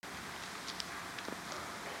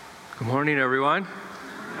Good morning, everyone.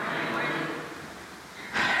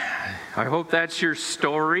 I hope that's your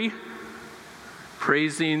story,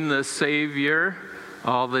 praising the Savior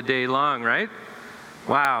all the day long, right?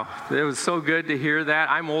 Wow, it was so good to hear that.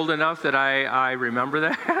 I'm old enough that I remember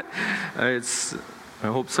that. I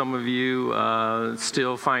hope some of you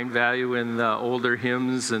still find value in the older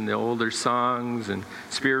hymns and the older songs and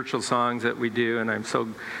spiritual songs that we do, and I'm so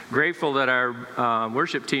grateful that our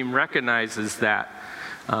worship team recognizes that.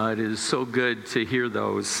 It is so good to hear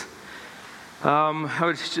those. I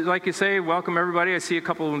would like to say, welcome everybody. I see a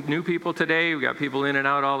couple of new people today. We got people in and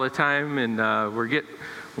out all the time, and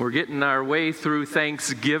we're getting our way through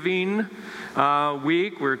Thanksgiving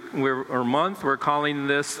week or month. We're calling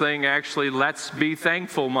this thing actually Let's Be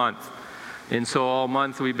Thankful Month. And so all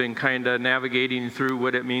month we've been kind of navigating through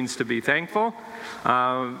what it means to be thankful.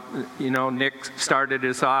 Nick started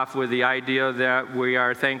us off with the idea that we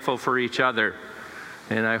are thankful for each other.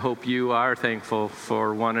 And I hope you are thankful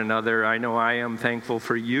for one another. I know I am thankful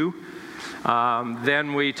for you.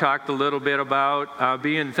 Then we talked a little bit about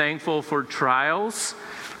being thankful for trials.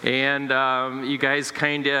 And you guys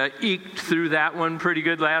kind of eked through that one pretty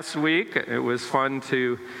good last week. It was fun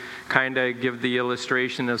to kind of give the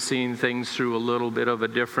illustration of seeing things through a little bit of a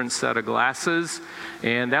different set of glasses.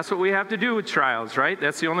 And that's what we have to do with trials, right?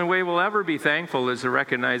 That's the only way we'll ever be thankful, is to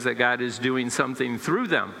recognize that God is doing something through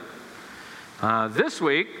them. This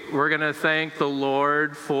week, we're going to thank the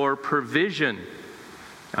Lord for provision,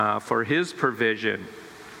 for His provision.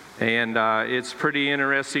 And it's a pretty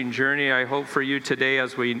interesting journey, I hope, for you today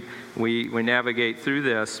as we navigate through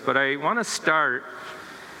this. But I want to start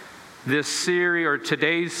this series, or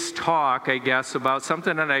today's talk, I guess, about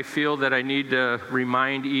something that I feel that I need to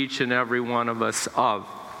remind each and every one of us of.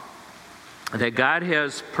 That God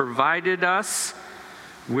has provided us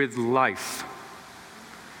with life.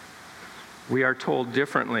 We are told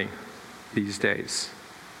differently these days.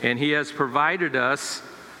 And He has provided us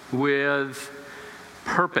with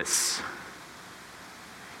purpose.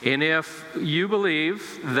 And if you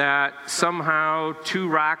believe that somehow two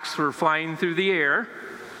rocks were flying through the air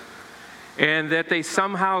and that they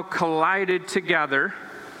somehow collided together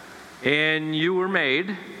and you were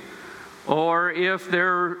made, or if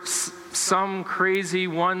there's some crazy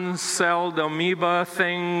one-celled amoeba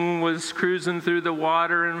thing was cruising through the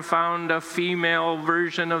water and found a female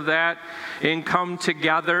version of that and come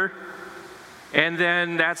together, and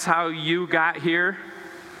then that's how you got here,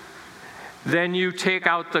 then you take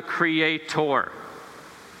out the Creator.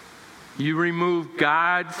 You remove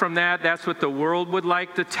God from that. That's what the world would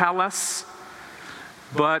like to tell us.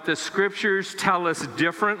 But the Scriptures tell us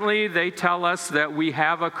differently. They tell us that we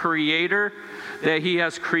have a Creator, that He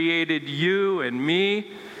has created you and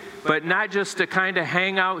me, but not just to kind of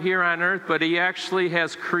hang out here on earth, but He actually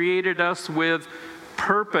has created us with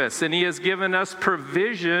purpose, and He has given us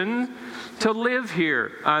provision to live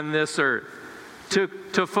here on this earth, to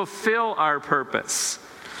fulfill our purpose.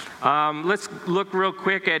 Let's look real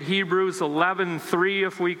quick at Hebrews 11:3,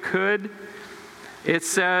 if we could. It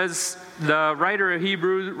says, the writer of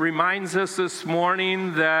Hebrews reminds us this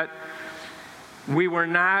morning that we were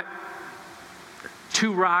not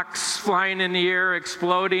two rocks flying in the air,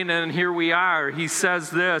 exploding, and here we are. He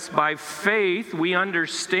says this, by faith we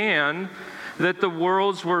understand that the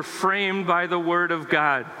worlds were framed by the Word of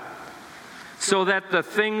God, so that the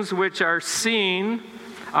things which are seen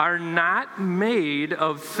are not made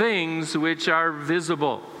of things which are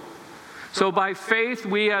visible. So by faith,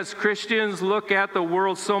 we as Christians look at the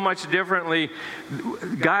world so much differently.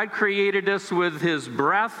 God created us with His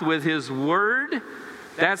breath, with His Word.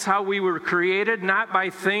 That's how we were created, not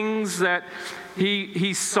by things that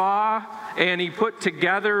He saw and He put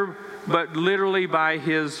together, but literally by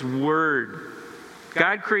His Word.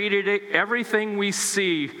 God created everything we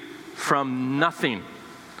see from nothing.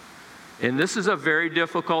 And this is a very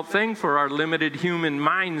difficult thing for our limited human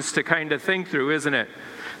minds to kind of think through, isn't it?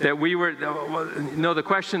 That the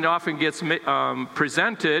question often gets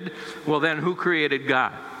presented, well then who created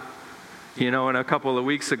God? And a couple of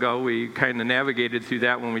weeks ago we kind of navigated through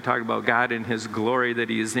that when we talked about God and His glory, that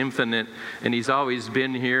He is infinite and He's always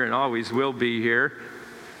been here and always will be here.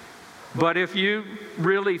 But if you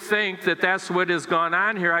really think that that's what has gone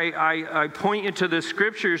on here, I point you to the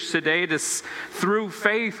Scriptures today. Through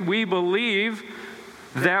faith, we believe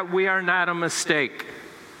that we are not a mistake.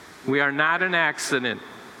 We are not an accident.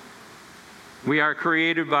 We are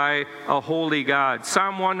created by a holy God.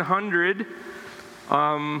 Psalm 100,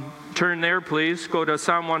 turn there please. Go to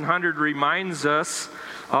Psalm 100, reminds us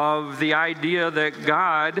of the idea that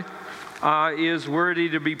God is worthy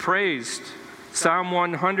to be praised. Psalm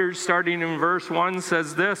 100, starting in verse 1,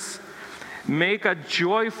 says this, Make a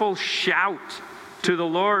joyful shout to the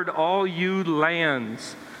Lord, all you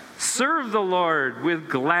lands. Serve the Lord with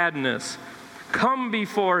gladness. Come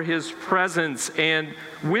before his presence and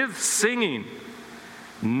with singing.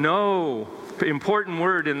 Know, important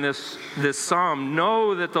word in this psalm,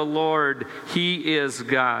 know that the Lord, he is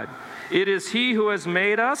God. It is he who has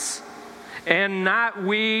made us and not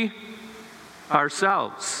we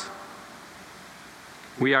ourselves.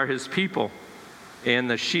 We are his people and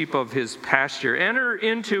the sheep of his pasture. Enter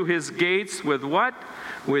into his gates with what?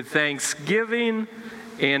 With thanksgiving,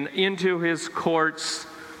 and into his courts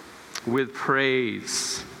with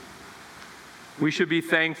praise. We should be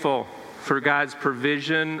thankful for God's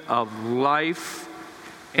provision of life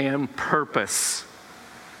and purpose.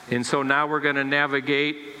 And so now we're going to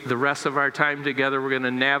navigate the rest of our time together. We're going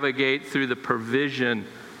to navigate through the provision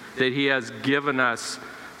that he has given us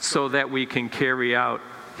so that we can carry out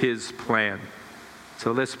his plan.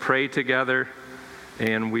 So let's pray together,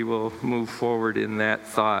 and we will move forward in that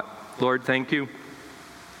thought. Lord, thank you.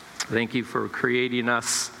 Thank you for creating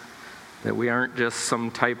us, that we aren't just some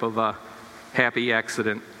type of a happy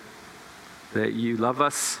accident, that you love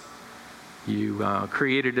us. You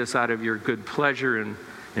created us out of your good pleasure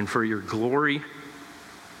and for your glory.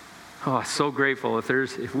 Oh, so grateful.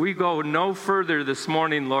 If we go no further this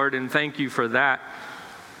morning, Lord, and thank you for that,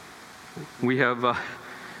 we have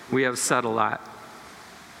said a lot.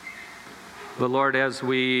 But Lord, as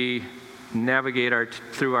we navigate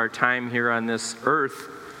through our time here on this earth,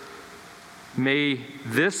 may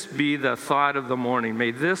this be the thought of the morning.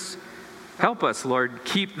 May this help us, Lord,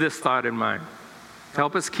 keep this thought in mind.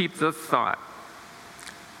 Help us keep the thought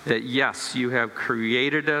that yes, you have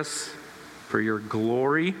created us for your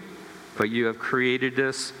glory, but you have created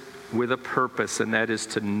us with a purpose, and that is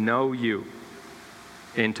to know you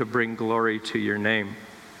and to bring glory to your name.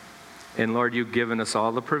 And Lord, you've given us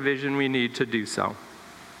all the provision we need to do so.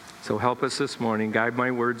 So help us this morning. Guide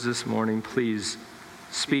my words this morning. Please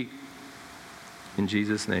speak. In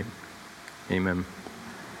Jesus' name, amen.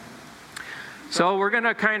 So we're going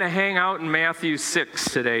to kind of hang out in Matthew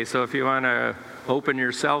 6 today. So if you want to open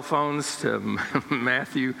your cell phones to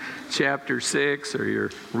Matthew chapter 6 or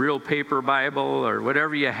your real paper Bible or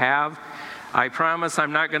whatever you have, I promise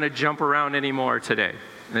I'm not going to jump around anymore today.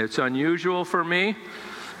 It's unusual for me.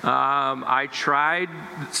 I tried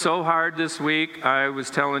so hard this week. I was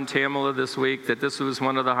telling Tamala this week that this was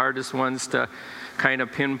one of the hardest ones to kind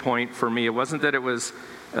of pinpoint for me. It wasn't that it was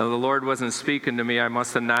the Lord wasn't speaking to me. I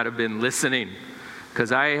must have not have been listening,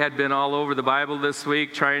 because I had been all over the Bible this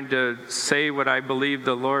week trying to say what I believed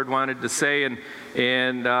the Lord wanted to say,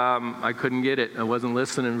 and I couldn't get it. I wasn't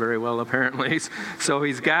listening very well, apparently. So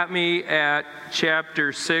he's got me at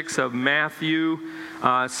chapter 6 of Matthew,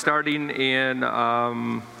 starting in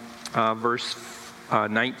verse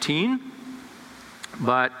 19.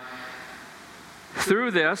 But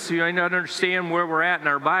through this, you need to understand where we're at in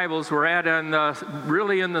our Bibles. We're at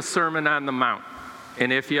really in the Sermon on the Mount.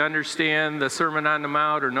 And if you understand the Sermon on the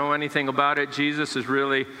Mount or know anything about it, Jesus is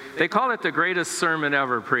really, they call it the greatest sermon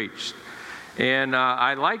ever preached. And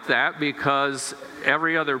I like that, because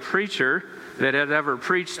every other preacher that had ever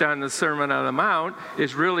preached on the Sermon on the Mount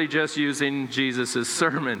is really just using Jesus'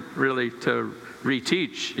 sermon, really to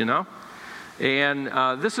reteach, you know. And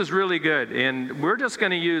this is really good. And we're just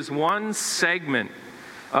going to use one segment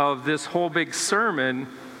of this whole big sermon,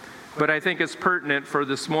 but I think it's pertinent for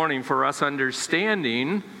this morning for us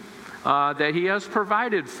understanding that he has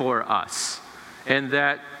provided for us. And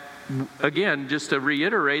that, again, just to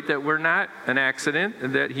reiterate that we're not an accident,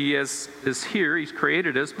 and that he is here, he's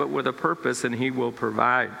created us, but with a purpose, and he will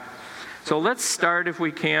provide. So let's start, if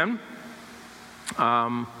we can,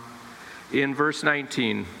 in verse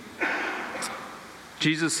 19.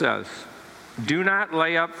 Jesus says, "Do not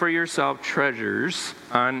lay up for yourself treasures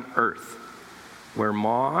on earth, where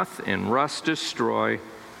moth and rust destroy,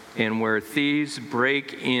 and where thieves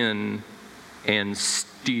break in and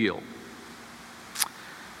steal."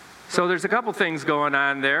 So there's a couple things going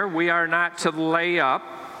on there. We are not to lay up,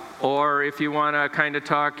 or if you want to kind of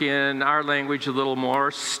talk in our language a little more,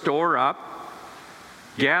 store up,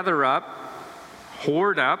 gather up,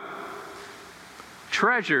 hoard up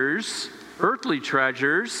treasures, earthly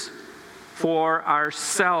treasures, for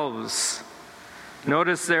ourselves.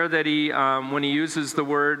 Notice there that he, when he uses the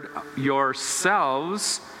word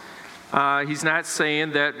yourselves, he's not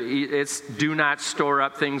saying that it's do not store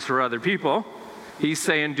up things for other people. He's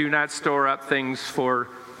saying do not store up things for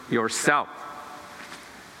yourself.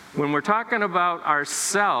 When we're talking about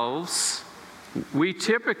ourselves, we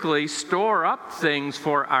typically store up things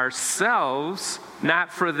for ourselves,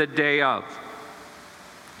 not for the day of.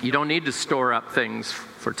 You don't need to store up things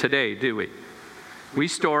for today, do we? We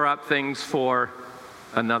store up things for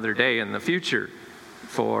another day in the future,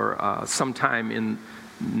 for sometime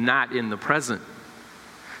not in the present.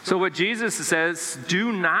 So what Jesus says,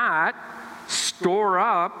 do not store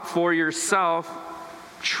up for yourself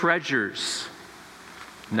treasures.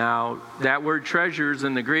 Now, that word treasures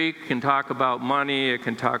in the Greek can talk about money, it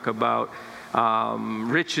can talk about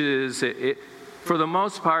riches. For the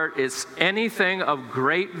most part, it's anything of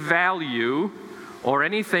great value or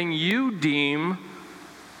anything you deem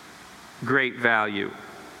great value.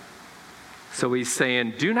 So he's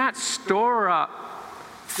saying, do not store up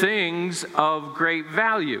things of great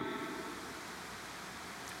value.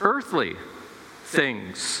 Earthly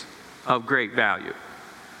things of great value.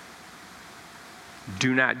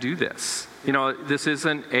 Do not do this. This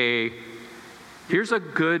isn't here's a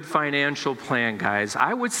good financial plan, guys.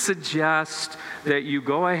 I would suggest that you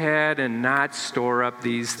go ahead and not store up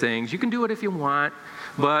these things. You can do it if you want,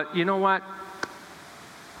 but you know what?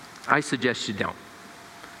 I suggest you don't.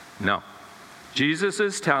 No. Jesus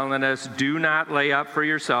is telling us, do not lay up for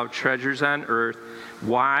yourself treasures on earth.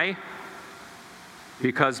 Why?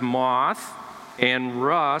 Because moth and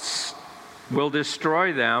rust will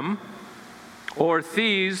destroy them, or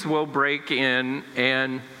thieves will break in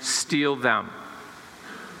and steal them.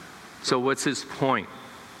 So what's his point?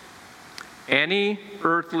 Any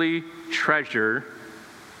earthly treasure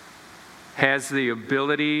has the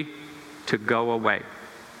ability to go away,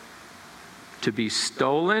 to be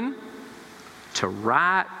stolen, to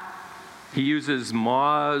rot. He uses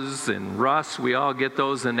moths and rust. We all get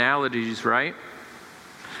those analogies, right?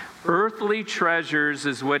 Earthly treasures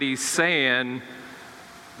is what he's saying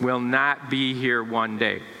will not be here one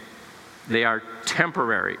day. They are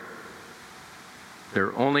temporary.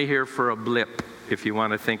 They're only here for a blip, if you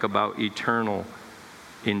want to think about eternal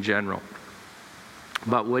in general.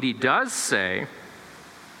 But what he does say,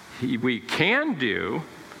 we can do,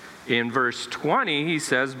 in verse 20, he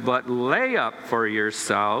says, but lay up for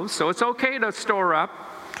yourselves. So it's okay to store up,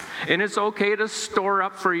 and it's okay to store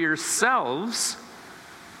up for yourselves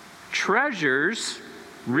treasures,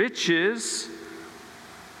 riches,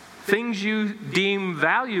 things you deem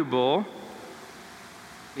valuable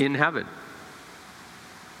in heaven.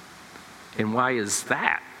 And why is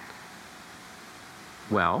that?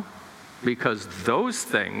 Well, because those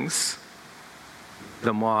things,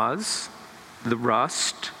 the moths, the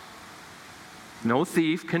rust, no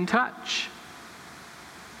thief can touch.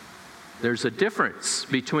 There's a difference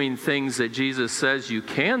between things that Jesus says you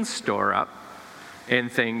can store up and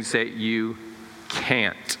things that you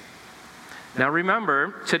can't. Now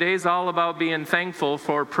remember, today's all about being thankful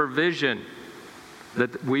for provision.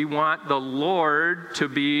 That we want the Lord to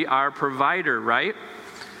be our provider, right?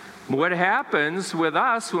 What happens with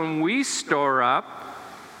us when we store up,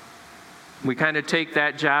 we kind of take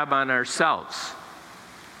that job on ourselves.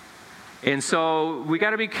 And so we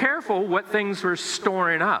got to be careful what things we're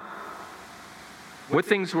storing up, what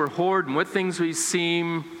things we're hoarding, what things we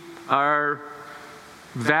seem are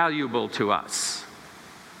valuable to us.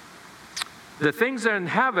 The things in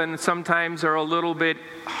heaven sometimes are a little bit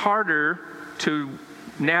harder to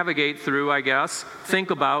navigate through, I guess,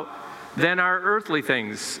 think about, than our earthly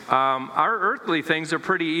things. Our earthly things are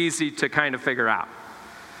pretty easy to kind of figure out.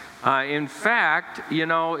 In fact,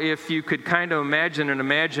 if you could kind of imagine an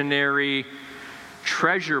imaginary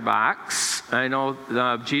treasure box, I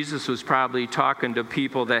know Jesus was probably talking to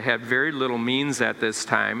people that had very little means at this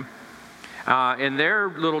time. And their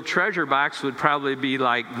little treasure box would probably be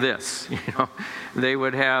like this. They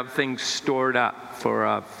would have things stored up for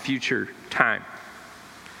a future time.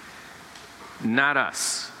 Not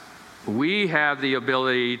us. We have the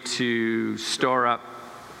ability to store up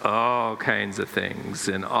all kinds of things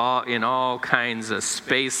in all kinds of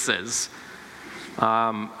spaces.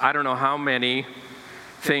 I don't know how many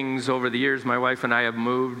things over the years my wife and I have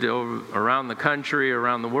moved around the country,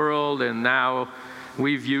 around the world, and now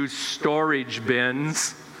we've used storage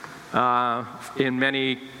bins in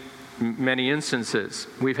many instances.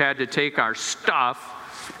 We've had to take our stuff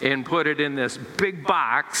and put it in this big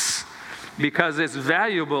box because it's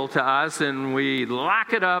valuable to us, and we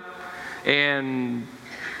lock it up and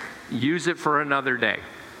use it for another day.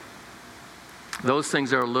 Those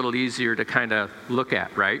things are a little easier to kind of look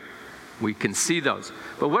at, right? We can see those.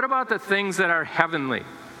 But what about the things that are heavenly?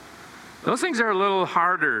 Those things are a little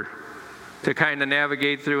harder to kind of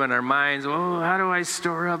navigate through in our minds. Oh, how do I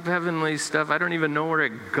store up heavenly stuff? I don't even know where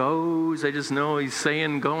it goes. I just know he's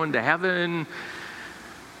saying going to heaven.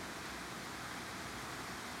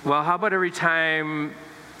 Well, how about every time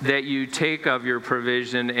that you take of your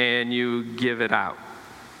provision and you give it out?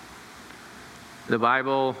 The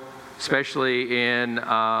Bible especially in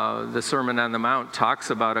the Sermon on the Mount, talks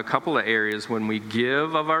about a couple of areas. When we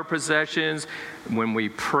give of our possessions, when we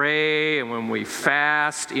pray, and when we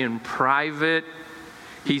fast in private,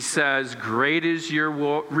 he says, great is your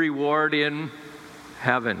reward in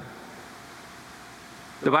heaven.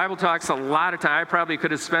 The Bible talks a lot of time. I probably could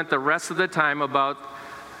have spent the rest of the time about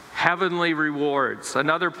heavenly rewards.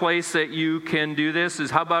 Another place that you can do this is,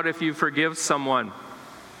 how about if you forgive someone?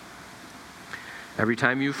 Every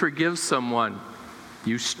time you forgive someone,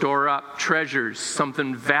 you store up treasures,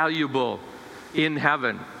 something valuable in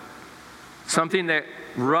heaven. Something that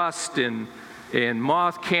rust and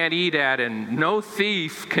moth can't eat at, and no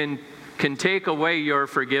thief can take away your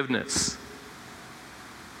forgiveness.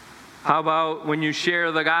 How about when you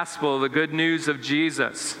share the gospel, the good news of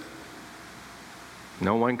Jesus?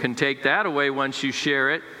 No one can take that away once you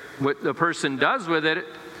share it. What the person does with it,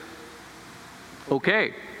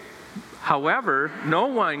 okay. However, no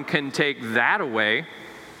one can take that away.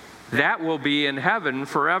 That will be in heaven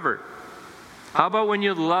forever. How about when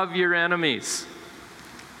you love your enemies?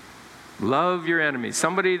 Love your enemies.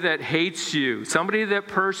 Somebody that hates you, somebody that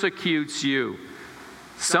persecutes you,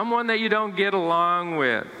 someone that you don't get along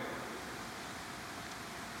with.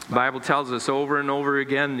 The Bible tells us over and over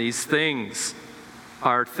again, these things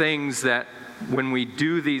are things that when we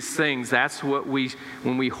do these things, that's what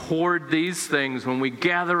when we hoard these things, when we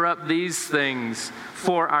gather up these things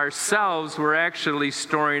for ourselves, we're actually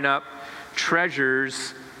storing up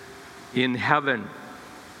treasures in heaven.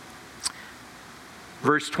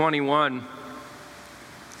 Verse 21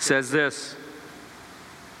 says this,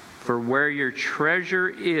 for where your treasure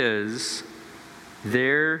is,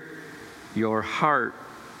 there your heart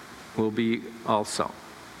will be also.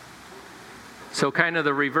 So kind of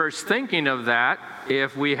the reverse thinking of that,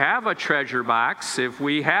 if we have a treasure box, if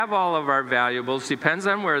we have all of our valuables, depends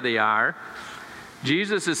on where they are,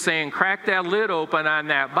 Jesus is saying, crack that lid open on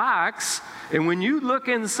that box, and when you look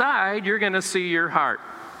inside, you're going to see your heart.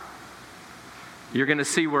 You're going to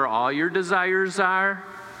see where all your desires are.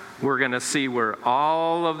 We're going to see where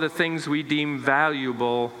all of the things we deem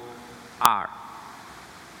valuable are.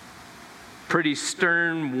 Pretty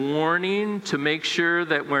stern warning to make sure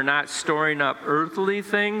that we're not storing up earthly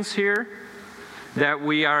things here, that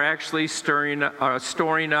we are actually storing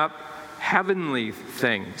up heavenly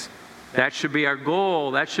things. That should be our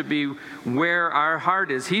goal. That should be where our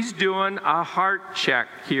heart is. He's doing a heart check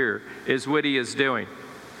here, is what he is doing.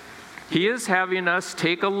 He is having us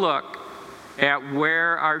take a look at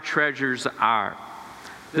where our treasures are.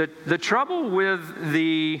 The trouble with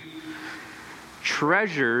the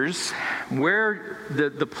treasures, where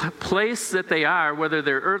the place that they are, whether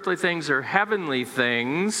they're earthly things or heavenly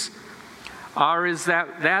things, is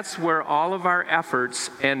that's where all of our efforts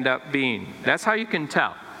end up being. That's how you can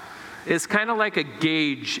tell. It's kind of like a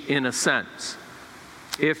gauge in a sense.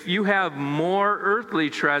 If you have more earthly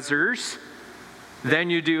treasures than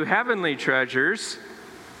you do heavenly treasures,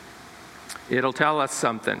 it'll tell us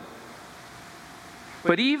something.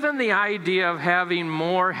 But even the idea of having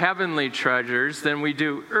more heavenly treasures than we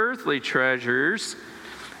do earthly treasures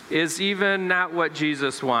is even not what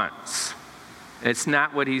Jesus wants. It's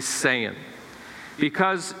not what he's saying.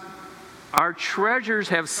 Because our treasures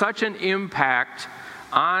have such an impact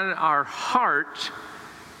on our heart,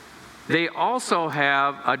 they also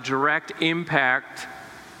have a direct impact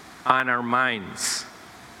on our minds.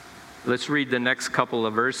 Let's read the next couple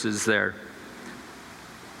of verses there.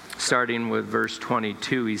 Starting with verse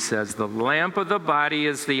 22, he says, the lamp of the body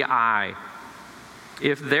is the eye.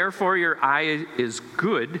 If therefore your eye is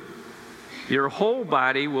good, your whole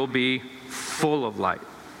body will be full of light.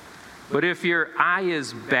 But if your eye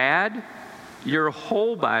is bad, your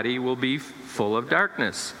whole body will be full of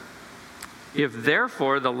darkness. If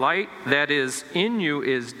therefore the light that is in you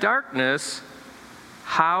is darkness,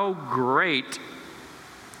 how great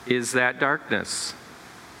is that darkness?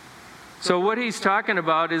 So what he's talking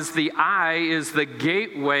about is the eye is the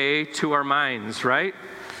gateway to our minds, right?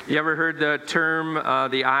 You ever heard the term,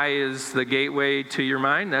 the eye is the gateway to your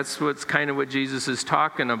mind? That's what's kind of what Jesus is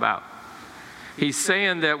talking about. He's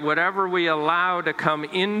saying that whatever we allow to come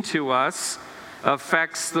into us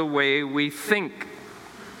affects the way we think.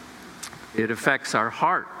 It affects our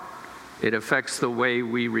heart. It affects the way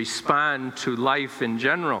we respond to life in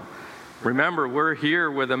general. Remember, we're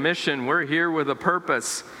here with a mission. We're here with a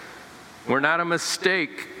purpose. We're not a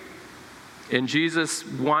mistake. And Jesus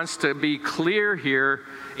wants to be clear here,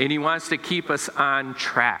 and he wants to keep us on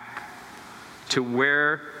track to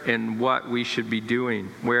where and what we should be doing,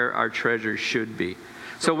 where our treasures should be.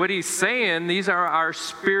 So what he's saying, these are our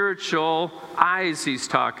spiritual eyes he's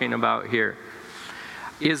talking about here.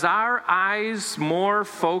 Is our eyes more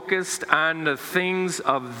focused on the things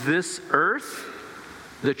of this earth,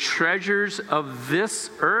 the treasures of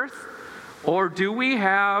this earth? Or do we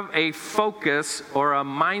have a focus or a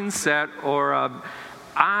mindset or an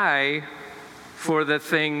eye for the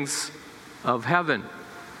things of heaven?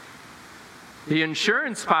 The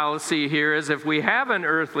insurance policy here is if we have an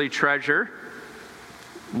earthly treasure,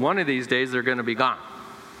 one of these days they're going to be gone.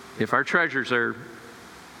 If our treasures are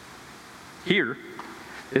here,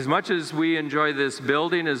 as much as we enjoy this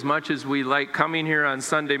building, as much as we like coming here on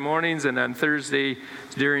Sunday mornings and on Thursday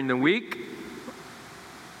during the week,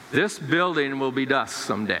 this building will be dust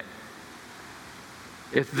someday.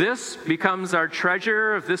 If this becomes our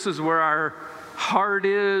treasure, if this is where our heart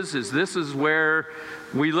is this is where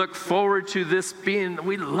we look forward to this being,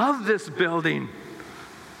 we love this building.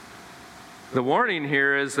 The warning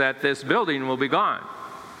here is that this building will be gone.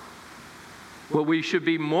 What we should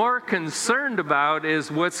be more concerned about is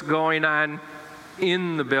what's going on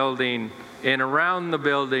in the building and around the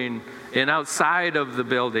building and outside of the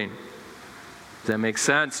building. Does that make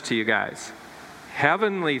sense to you guys?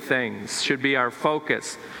 Heavenly things should be our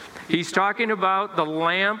focus. He's talking about the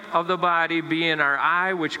lamp of the body being our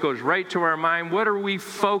eye, which goes right to our mind. What are we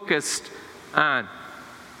focused on?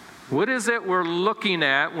 What is it we're looking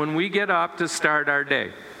at when we get up to start our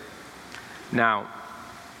day? Now,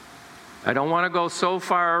 I don't want to go so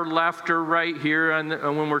far left or right here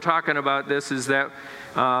when we're talking about this, is that,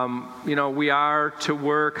 we are to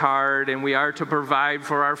work hard and we are to provide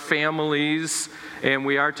for our families and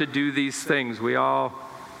we are to do these things. We all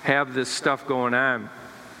have this stuff going on.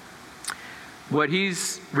 What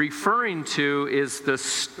he's referring to is the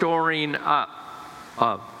storing up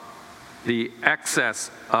of, the excess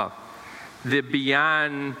of, the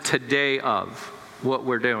beyond today of what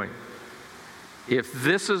we're doing. If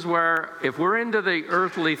we're into the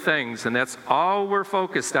earthly things and that's all we're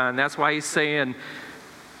focused on, that's why he's saying,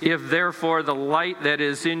 if therefore the light that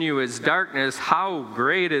is in you is darkness, how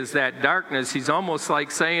great is that darkness? He's almost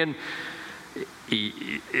like saying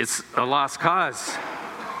it's a lost cause.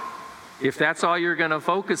 If that's all you're going to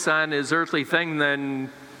focus on is earthly thing,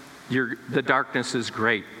 then the darkness is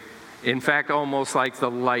great. In fact, almost like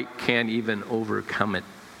the light can't even overcome it.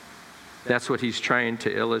 That's what he's trying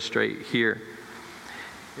to illustrate here.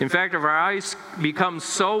 In fact, if our eyes become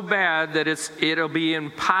so bad that it'll be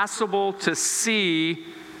impossible to see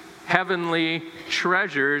heavenly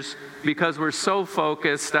treasures because we're so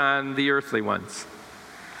focused on the earthly ones.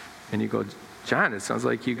 And you go, John, it sounds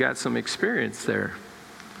like you got some experience there.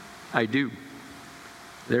 I do.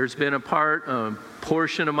 There's been a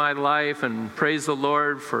portion of my life, and praise the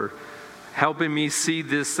Lord for helping me see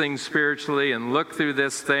this thing spiritually and look through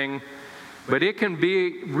this thing. But it can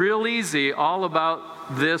be real easy all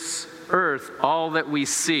about this earth, all that we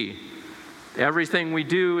see. Everything we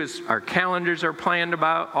do is, our calendars are planned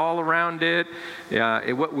about all around it.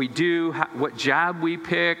 What we do, what job we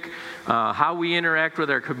pick, how we interact with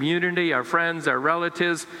our community, our friends, our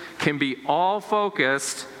relatives, can be all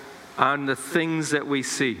focused on the things that we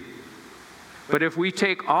see. But if we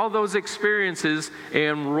take all those experiences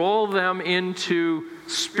and roll them into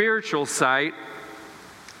spiritual sight,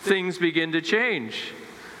 things begin to change.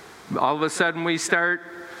 All of a sudden we start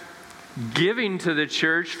giving to the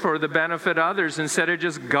church for the benefit of others instead of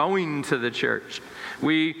just going to the church.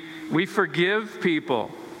 We forgive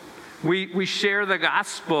people. We share the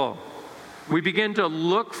gospel. We begin to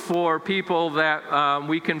look for people that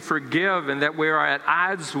we can forgive and that we're at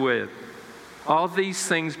odds with. All these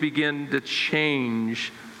things begin to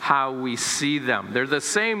change how we see them. They're the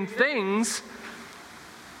same things,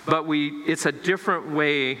 but it's a different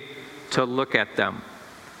way to look at them.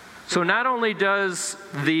 So not only does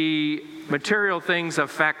the material things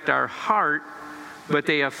affect our heart, but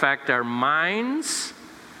they affect our minds.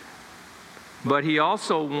 But he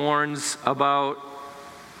also warns about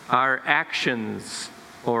our actions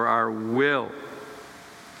or our will.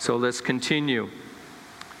 So let's continue.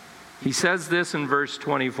 He says this in verse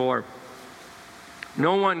 24.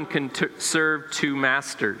 No one can serve two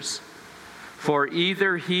masters, for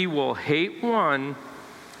either he will hate one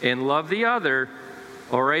and love the other,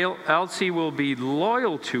 or else he will be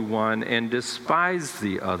loyal to one and despise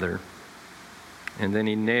the other. And then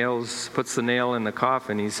he puts the nail in the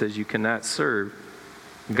coffin. He says you cannot serve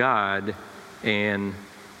God and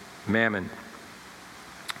mammon.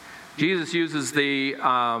 Jesus uses the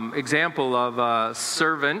example of a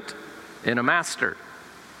servant and a master.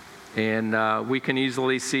 And we can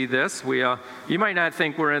easily see this. You might not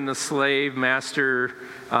think we're in the slave-master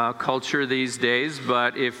culture these days,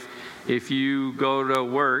 but if you go to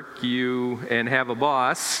work and have a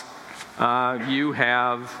boss, you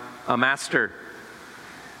have a master.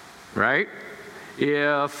 right?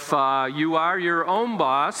 If you are your own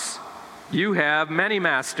boss, you have many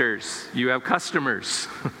masters. You have customers.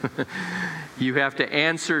 You have to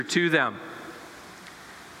answer to them.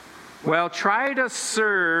 Well, try to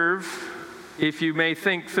serve, if you may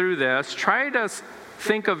think through this, try to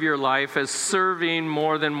think of your life as serving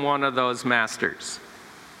more than one of those masters.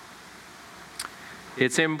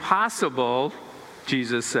 It's impossible,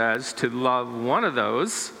 Jesus says, to love one of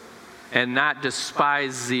those and not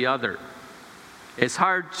despise the other. It's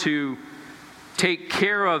hard to take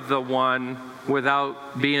care of the one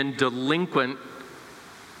without being delinquent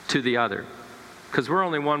to the other. Because we're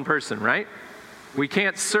only one person, right? We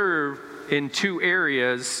can't serve in two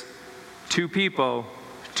areas, two people,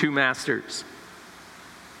 two masters.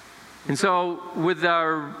 And so with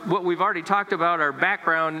what we've already talked about, our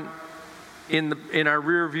background in our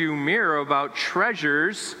rearview mirror about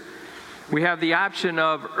treasures, we have the option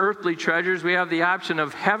of earthly treasures, we have the option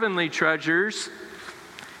of heavenly treasures.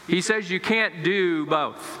 He says you can't do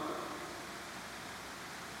both.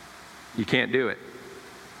 You can't do it.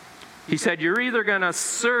 He said you're either going to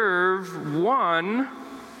serve one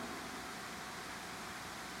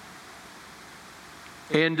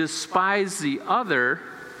and despise the other,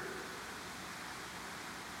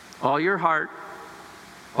 all your heart,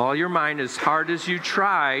 all your mind, as hard as you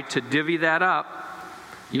try to divvy that up,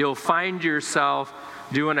 you'll find yourself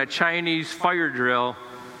doing a Chinese fire drill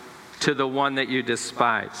to the one that you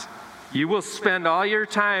despise. You will spend all your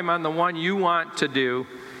time on the one you want to do,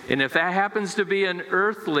 and if that happens to be an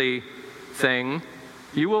earthly thing,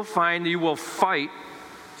 you will find you will fight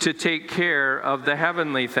to take care of the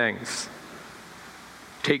heavenly things.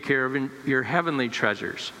 Take care of your heavenly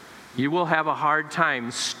treasures. You will have a hard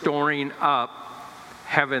time storing up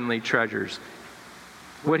heavenly treasures.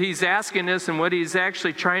 What he's asking us and what he's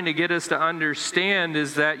actually trying to get us to understand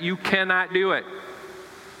is that you cannot do it.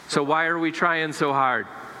 So why are we trying so hard?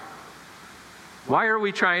 Why are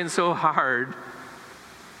we trying so hard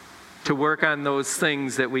to work on those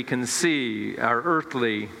things that we can see, our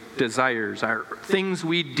earthly desires, our things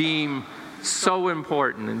we deem so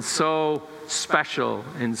important and so special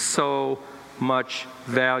and so much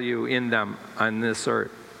value in them on this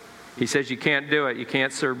earth? He says you can't do it. You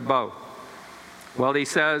can't serve both. Well, he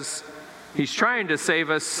says he's trying to save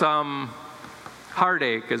us some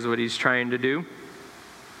heartache is what he's trying to do.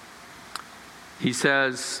 He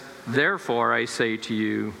says, therefore, I say to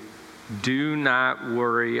you, do not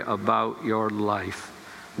worry about your life,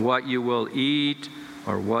 what you will eat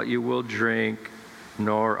or what you will drink,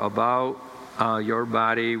 nor about your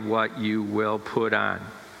body, what you will put on.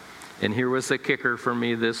 And here was the kicker for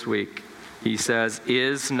me this week. He says,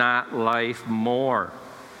 is not life more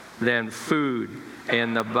than food,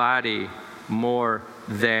 and the body more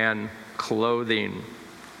than clothing?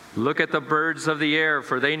 Look at the birds of the air,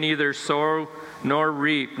 for they neither sow nor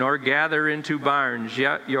reap, nor gather into barns,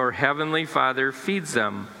 yet your heavenly Father feeds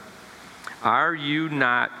them. Are you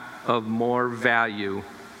not of more value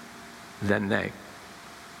than they?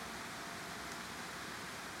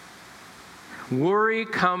 Worry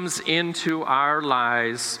comes into our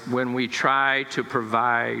lives when we try to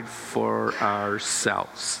provide for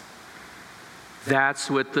ourselves. That's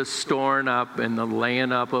what the storing up and the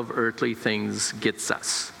laying up of earthly things gets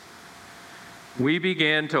us. We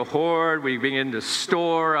begin to hoard, we begin to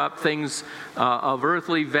store up things of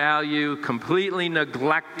earthly value, completely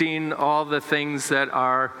neglecting all the things that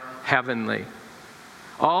are heavenly.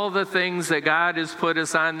 All the things that God has put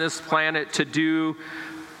us on this planet to do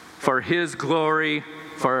for His glory,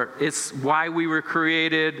 for it's why we were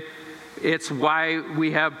created, it's why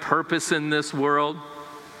we have purpose in this world.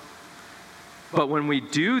 But when we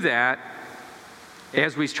do that,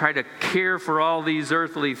 as we try to care for all these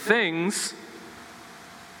earthly things,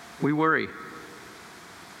 we worry.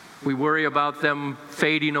 We worry about them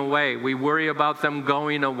fading away. We worry about them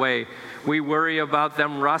going away. We worry about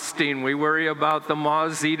them rusting. We worry about the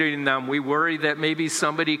moths eating them. We worry that maybe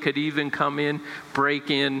somebody could even come in,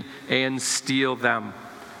 break in, and steal them.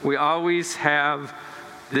 We always have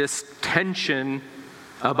this tension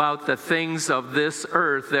about the things of this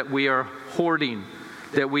earth that we are hoarding,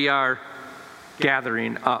 that we are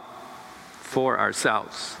gathering up for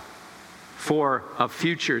ourselves, for a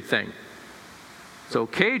future thing. It's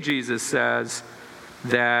okay, Jesus says,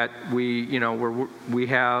 that we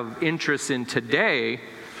have interest in today,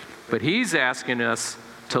 but He's asking us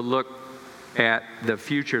to look at the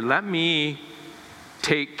future. Let me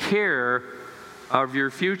take care of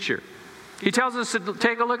your future. He tells us to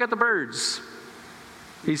take a look at the birds.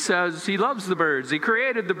 He says He loves the birds. He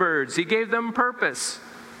created the birds. He gave them purpose.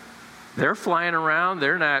 They're flying around.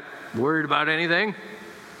 They're not worried about anything.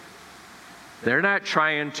 They're not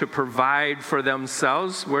trying to provide for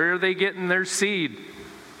themselves. Where are they getting their seed?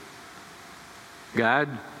 God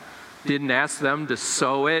didn't ask them to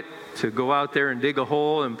sow it, to go out there and dig a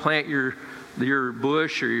hole and plant your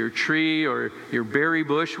bush or your tree or your berry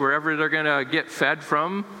bush, wherever they're going to get fed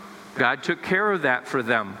from. God took care of that for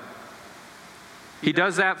them. He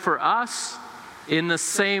does that for us in the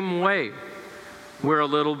same way. We're a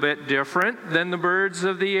little bit different than the birds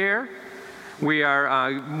of the air.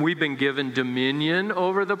 We've been given dominion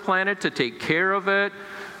over the planet to take care of it.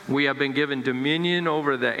 We have been given dominion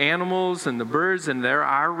over the animals and the birds, and they're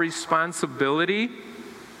our responsibility.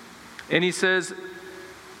 And he says,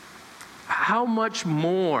 how much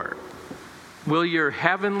more will your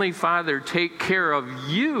heavenly Father take care of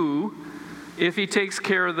you if he takes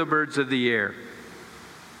care of the birds of the air?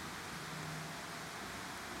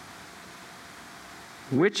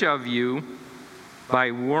 Which of you,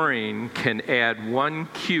 by worrying, can add 1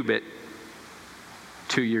 cubit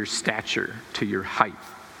to your stature, to your height?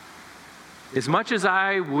 As much as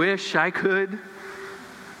I wish I could,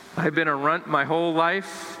 I've been a runt my whole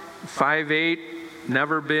life, 5'8",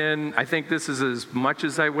 never been, I think this is as much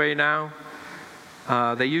as I weigh now.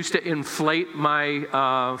 They used to inflate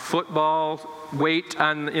my football weight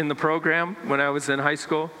in the program when I was in high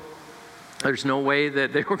school. There's no way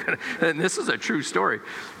that they were going to, and this is a true story.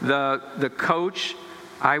 The coach,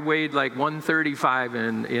 I weighed like 135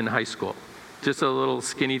 in high school. Just a little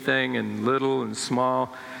skinny thing and little and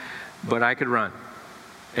small, but I could run.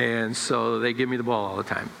 And so they give me the ball all the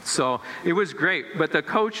time. So it was great, but the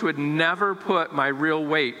coach would never put my real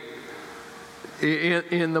weight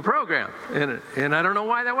in the program. And I don't know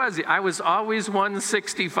why that was. I was always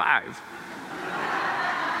 165.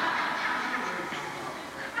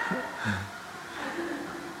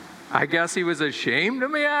 I guess he was ashamed of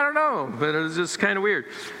me, I don't know, but it was just kind of weird.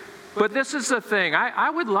 But this is the thing, I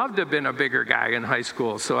would love to have been a bigger guy in high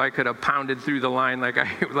school so I could have pounded through the line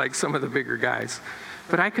like some of the bigger guys.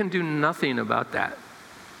 But I can do nothing about that.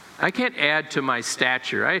 I can't add to my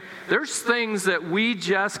stature. There's things that we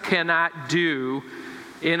just cannot do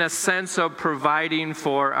in a sense of providing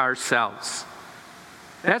for ourselves.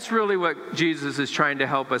 That's really what Jesus is trying to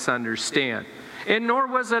help us understand. And nor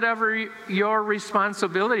was it ever your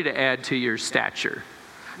responsibility to add to your stature.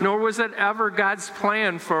 Nor was it ever God's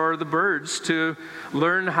plan for the birds to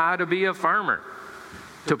learn how to be a farmer,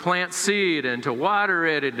 to plant seed and to water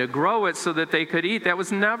it and to grow it so that they could eat. That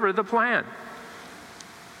was never the plan.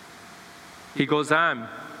 He goes on.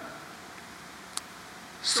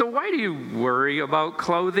 So why do you worry about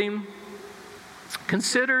clothing?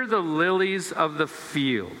 Consider the lilies of the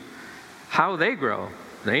field, how they grow.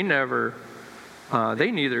 They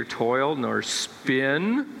neither toil nor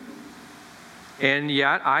spin. And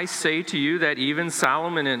yet I say to you that even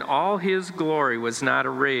Solomon in all his glory was not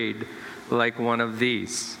arrayed like one of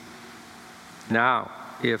these. Now,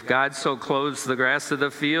 if God so clothes the grass of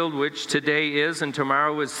the field, which today is and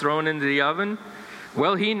tomorrow is thrown into the oven,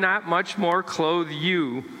 will he not much more clothe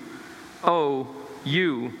you, O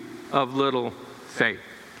you of little faith?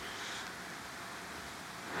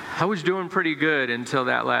 I was doing pretty good until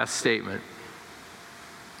that last statement.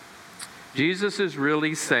 Jesus is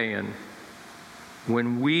really saying,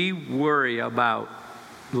 when we worry about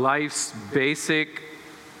life's basic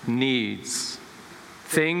needs,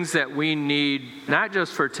 things that we need, not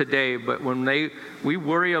just for today, but when we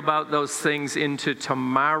worry about those things into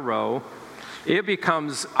tomorrow, it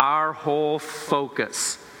becomes our whole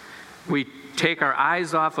focus. We take our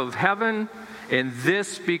eyes off of heaven, and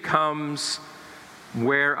this becomes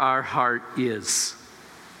where our heart is.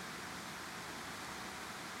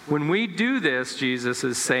 When we do this, Jesus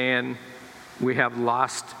is saying, we have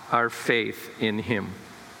lost our faith in him.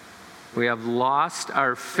 We have lost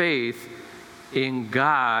our faith in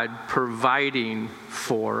God providing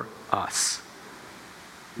for us.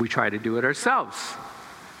 We try to do it ourselves.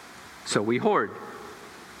 So we hoard.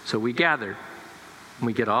 So we gather. And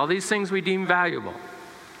we get all these things we deem valuable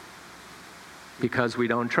because we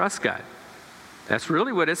don't trust God. That's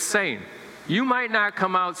really what it's saying. You might not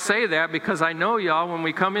come out say that because I know y'all, when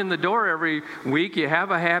we come in the door every week, you have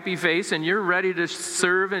a happy face and you're ready to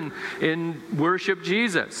serve and worship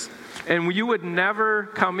Jesus. And you would never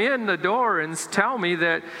come in the door and tell me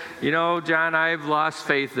that, John, I've lost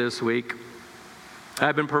faith this week.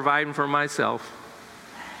 I've been providing for myself.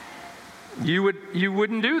 You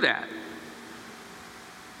wouldn't do that.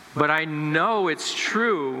 But I know it's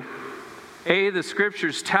true. The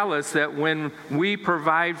scriptures tell us that when we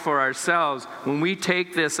provide for ourselves, when we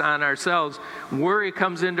take this on ourselves, worry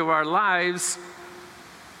comes into our lives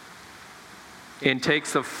and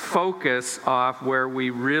takes the focus off where we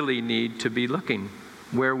really need to be looking.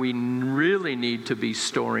 where we really need to be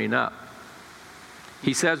storing up.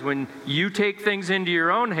 He says when you take things into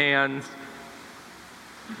your own hands,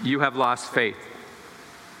 you have lost faith.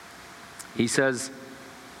 He says,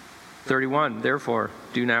 31, therefore,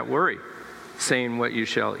 do not worry, saying what you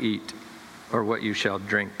shall eat, or what you shall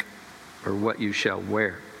drink, or what you shall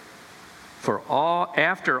wear. For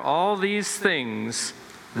after all these things,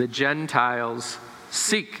 the Gentiles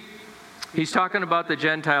seek. He's talking about the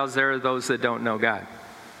Gentiles there, those that don't know God.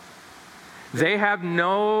 They have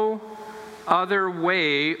no other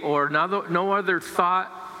way or no other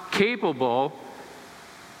thought capable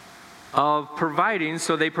of providing,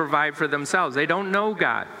 so they provide for themselves. They don't know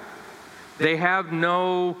God. They have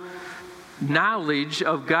no knowledge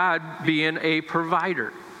of God being a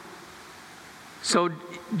provider. So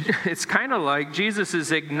it's kind of like Jesus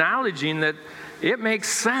is acknowledging that it makes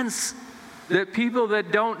sense that people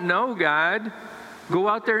that don't know God go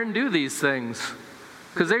out there and do these things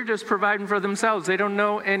because they're just providing for themselves. They don't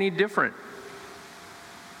know any different.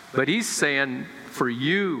 But he's saying for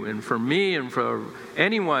you and for me and for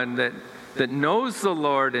anyone that knows the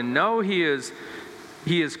Lord and know He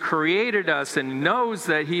has created us and knows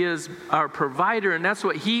that He is our provider and that's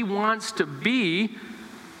what He wants to be,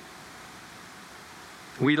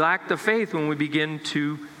 we lack the faith when we begin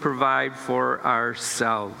to provide for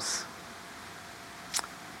ourselves.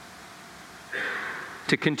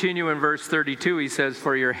 To continue in verse 32, he says,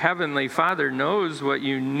 for your heavenly Father knows what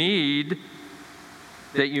you need,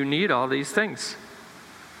 that you need all these things.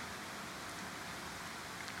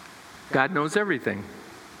 God knows everything.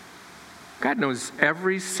 God knows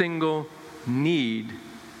every single need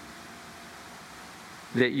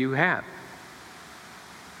that you have.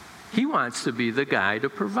 He wants to be the guy to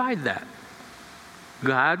provide that.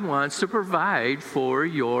 God wants to provide for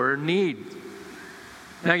your need.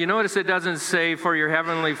 Now you notice it doesn't say, for your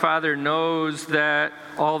heavenly Father knows that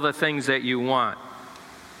all the things that you want.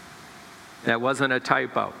 That wasn't a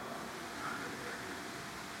typo.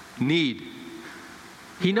 Need.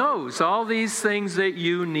 He knows all these things that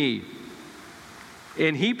you need.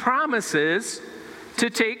 And He promises to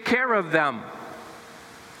take care of them.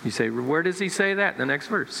 You say, where does He say that? In the next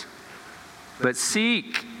verse. But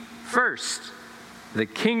seek first the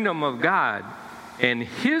kingdom of God and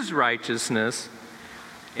His righteousness,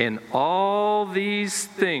 and all these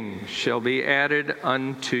things shall be added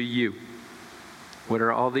unto you. What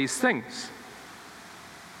are all these things?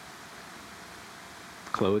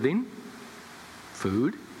 Clothing,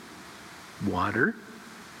 food, water,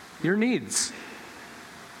 your needs.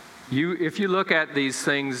 If you look at these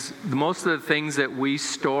things, most of the things that we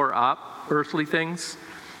store up, earthly things,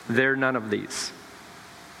 they're none of these.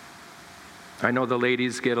 I know the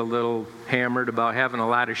ladies get a little hammered about having a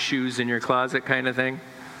lot of shoes in your closet kind of thing.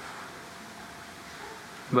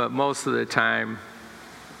 But most of the time,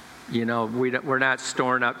 we're not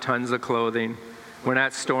storing up tons of clothing. We're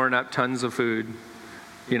not storing up tons of food.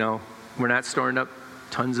 We're not storing up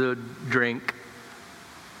tons of drink.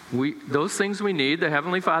 Those things we need, the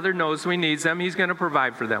Heavenly Father knows we need them. He's going to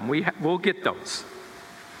provide for them. We'll get those.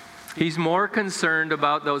 He's more concerned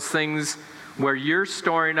about those things where you're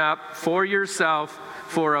storing up for yourself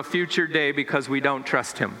for a future day because we don't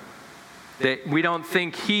trust Him. That we don't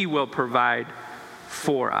think He will provide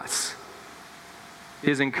for us.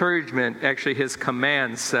 His encouragement, actually His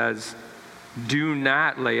command says, do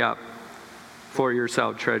not lay up for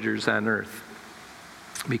yourself treasures on earth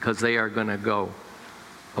because they are going to go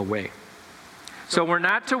away. So we're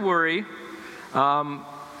not to worry.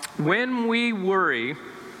 When we worry,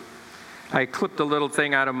 I clipped a little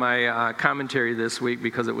thing out of my commentary this week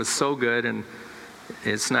because it was so good, and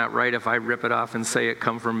it's not right if I rip it off and say it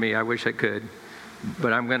come from me. I wish I could.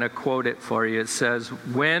 But I'm going to quote it for you. It says,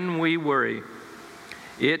 when we worry,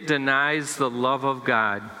 it denies the love of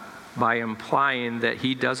God by implying that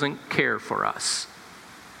He doesn't care for us.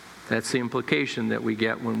 That's the implication that we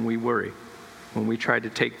get when we worry, when we try to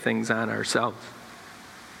take things on ourselves.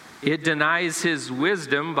 It denies His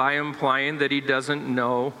wisdom by implying that He doesn't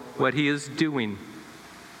know what He is doing.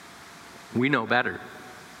 We know better.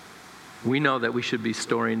 We know that we should be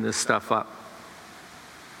storing this stuff up.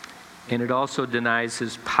 And it also denies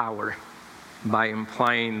His power by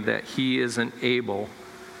implying that He isn't able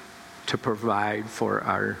to provide for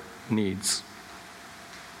our needs.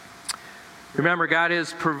 Remember, God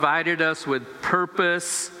has provided us with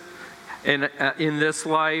purpose in this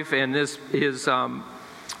life, and His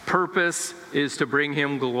purpose is to bring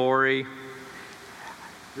Him glory.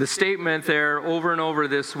 The statement there over and over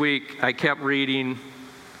this week, I kept reading,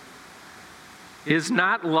 is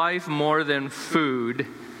not life more than food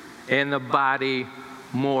and the body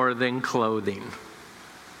more than clothing?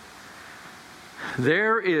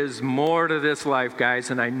 There is more to this life,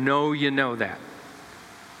 guys, and I know you know that.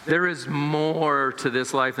 There is more to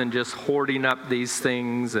this life than just hoarding up these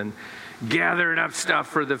things and gathering up stuff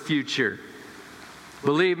for the future.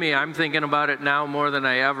 Believe me, I'm thinking about it now more than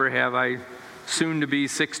I ever have. I soon to be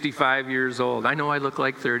 65 years old. I know I look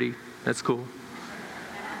like 30. That's cool.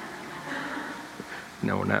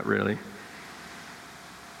 No, not really.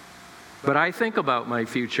 But I think about my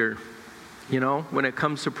future, when it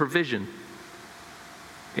comes to provision.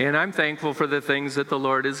 And I'm thankful for the things that the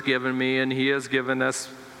Lord has given me, and He has given us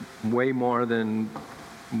way more than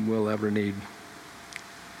we'll ever need.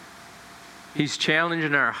 He's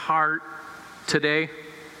challenging our heart today.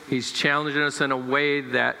 He's challenging us in a way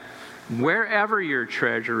that wherever your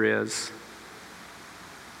treasure is,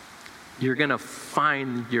 you're going to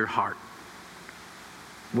find your heart.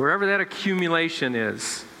 Wherever that accumulation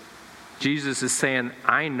is, Jesus is saying,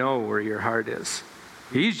 I know where your heart is.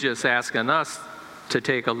 He's just asking us to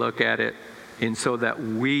take a look at it, and so that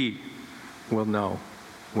we will know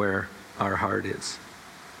where our heart is.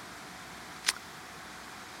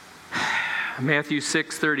 Matthew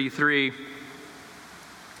 6:33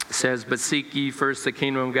 says, but seek ye first the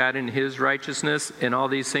kingdom of God and His righteousness, and all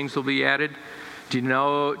these things will be added. Do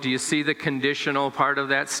you see the conditional part of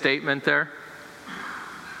that statement there?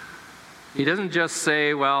 He doesn't just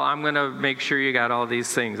say, well, I'm going to make sure you got all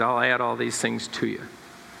these things. I'll add all these things to you.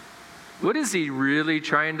 What is He really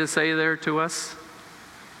trying to say there to us?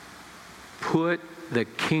 Put the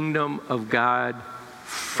kingdom of God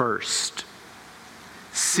first.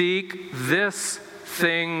 Seek this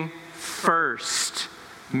thing first.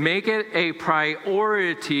 Make it a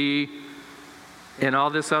priority, and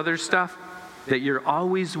all this other stuff that you're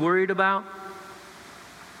always worried about,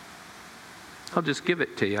 I'll just give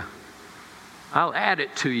it to you. I'll add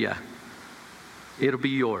it to you. It'll be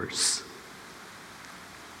yours.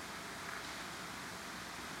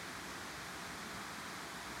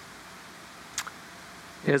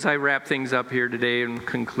 As I wrap things up here today and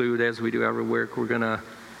conclude, as we do every week, we're going to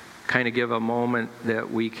kind of give a moment that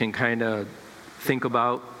we can kind of think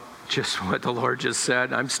about just what the Lord just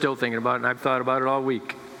said. I'm still thinking about it, and I've thought about it all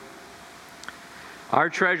week. Our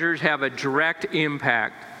treasures have a direct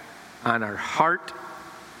impact on our heart,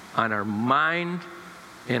 on our mind,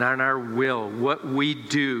 and on our will. What we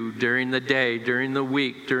do during the day, during the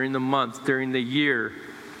week, during the month, during the year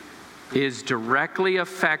is directly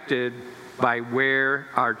affected by where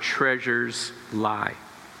our treasures lie.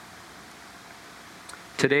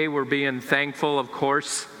 Today we're being thankful, of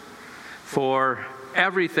course, for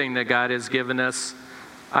everything that God has given us.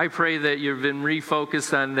 I pray that you've been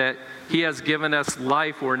refocused on that He has given us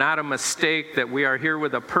life. We're not a mistake, that we are here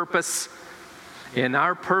with a purpose. And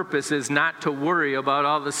our purpose is not to worry about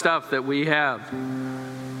all the stuff that we have.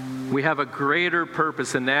 We have a greater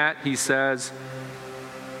purpose in that. He says,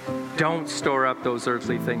 don't store up those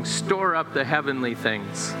earthly things. Store up the heavenly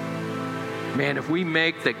things. Man, if we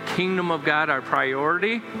make the kingdom of God our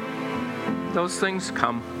priority, those things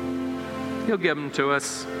come. He'll give them to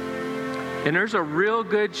us. And there's a real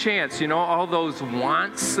good chance, all those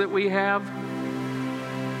wants that we have,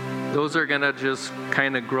 those are going to just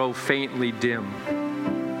kind of grow faintly dim.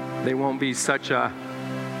 They won't be such a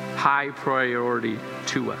high priority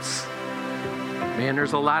to us. Man,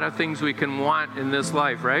 there's a lot of things we can want in this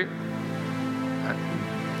life, right?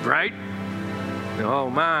 Right? Oh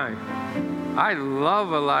my. I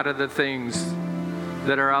love a lot of the things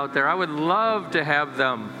that are out there. I would love to have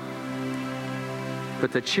them.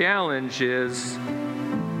 But the challenge is,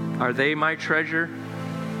 are they my treasure?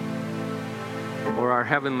 Or are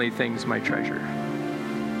heavenly things my treasure?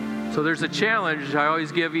 So there's a challenge I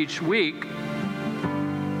always give each week.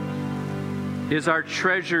 Is our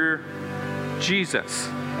treasure Jesus?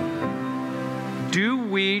 Do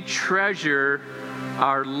we treasure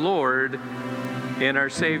our Lord and our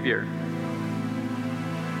Savior?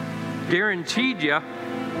 Guaranteed you,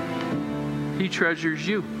 He treasures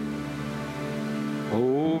you.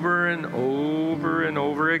 Over and over and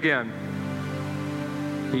over again,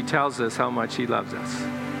 He tells us how much He loves us.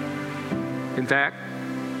 In fact,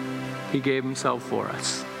 He gave Himself for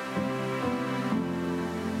us.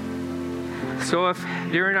 So if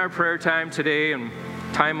during our prayer time today and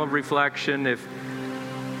time of reflection, if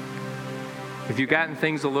you've gotten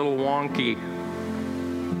things a little wonky,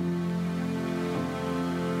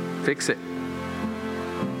 fix it.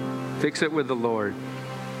 Fix it with the Lord.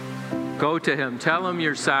 Go to Him. Tell Him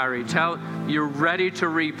you're sorry. You're ready to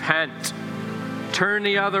repent. Turn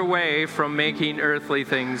the other way from making earthly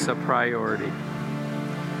things a priority.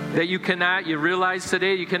 That you realize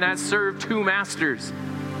today you cannot serve two masters.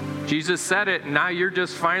 Jesus said it, and now you're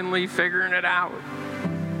just finally figuring it out.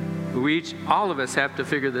 all of us have to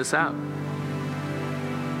figure this out.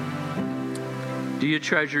 Do you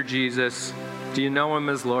treasure Jesus? Do you know him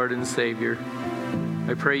as Lord and Savior?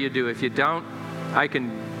 I pray you do. If you don't, I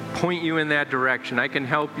can point you in that direction. I can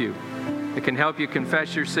help you. I can help you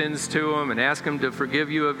confess your sins to him and ask him to forgive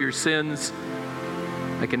you of your sins.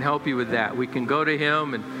 I can help you with that. We can go to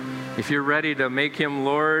him, and if you're ready to make him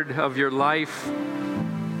Lord of your life,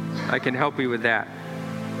 I can help you with that.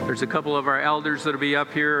 There's a couple of our elders that will be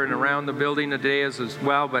up here and around the building today as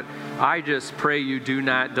well, but I just pray you do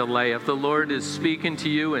not delay. If the Lord is speaking to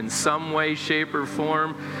you in some way, shape, or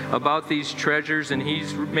form about these treasures, and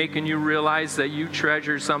he's making you realize that you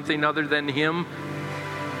treasure something other than him,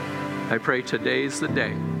 I pray today's the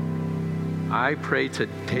day. I pray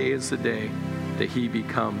today is the day that he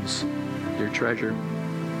becomes your treasure.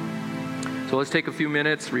 So let's take a few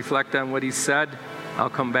minutes, reflect on what he said. I'll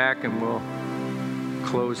come back and we'll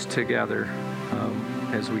close together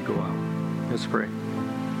as we go out. Let's pray.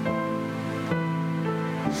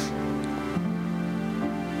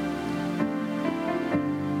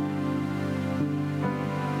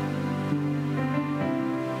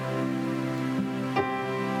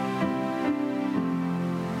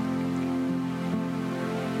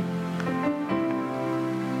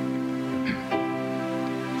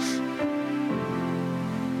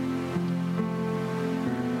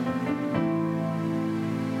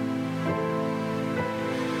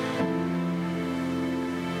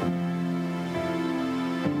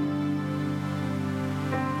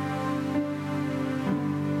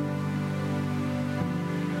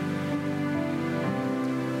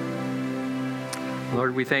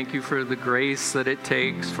 Lord, we thank you for the grace that it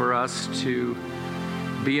takes for us to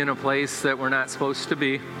be in a place that we're not supposed to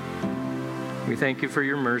be. We thank you for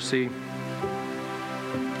your mercy.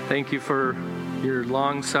 Thank you for your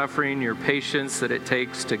long suffering, your patience that it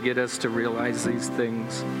takes to get us to realize these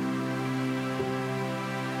things.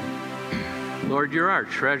 Lord, you're our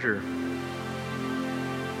treasure.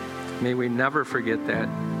 May we never forget that.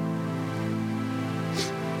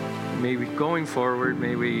 May we, going forward,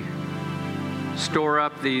 may we store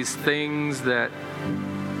up these things that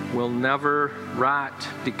will never rot,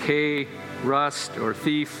 decay, rust, or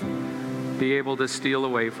thief be able to steal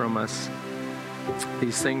away from us.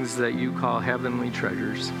 These things that you call heavenly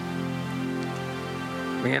treasures.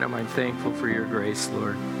 Man, am I thankful for your grace,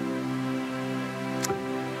 Lord.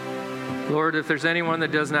 Lord, if there's anyone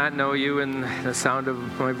that does not know you in the sound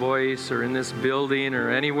of my voice or in this building or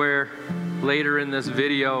anywhere later in this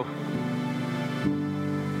video,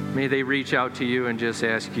 may they reach out to you and just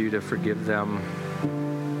ask you to forgive them.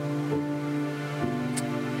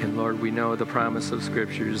 And Lord, we know the promise of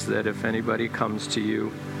Scriptures that if anybody comes to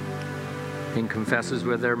you and confesses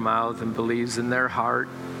with their mouth and believes in their heart,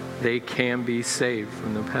 they can be saved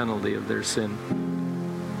from the penalty of their sin.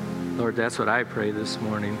 Lord, that's what I pray this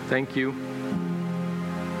morning. Thank you.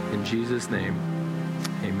 In Jesus' name,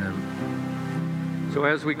 amen. So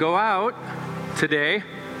as we go out today,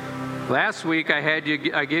 last week I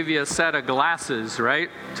gave you a set of glasses, right?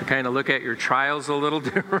 To kind of look at your trials a little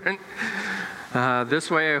different. This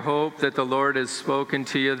way I hope that the Lord has spoken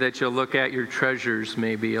to you that you'll look at your treasures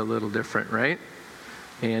maybe a little different, right?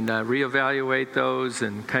 And reevaluate those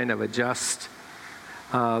and kind of adjust.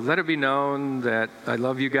 Let it be known that I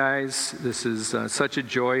love you guys. This is such a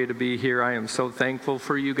joy to be here. I am so thankful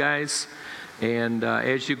for you guys. And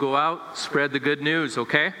as you go out, spread the good news,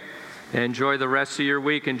 okay? Enjoy the rest of your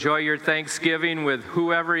week. Enjoy your Thanksgiving with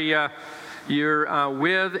whoever you're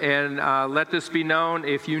with. And let this be known,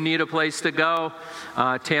 if you need a place to go,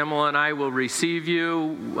 Tamala and I will receive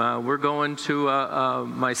you. We're going to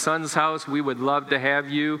my son's house. We would love to have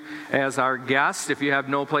you as our guest. If you have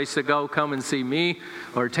no place to go, come and see me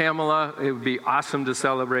or Tamala. It would be awesome to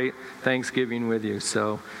celebrate Thanksgiving with you.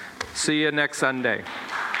 So see you next Sunday.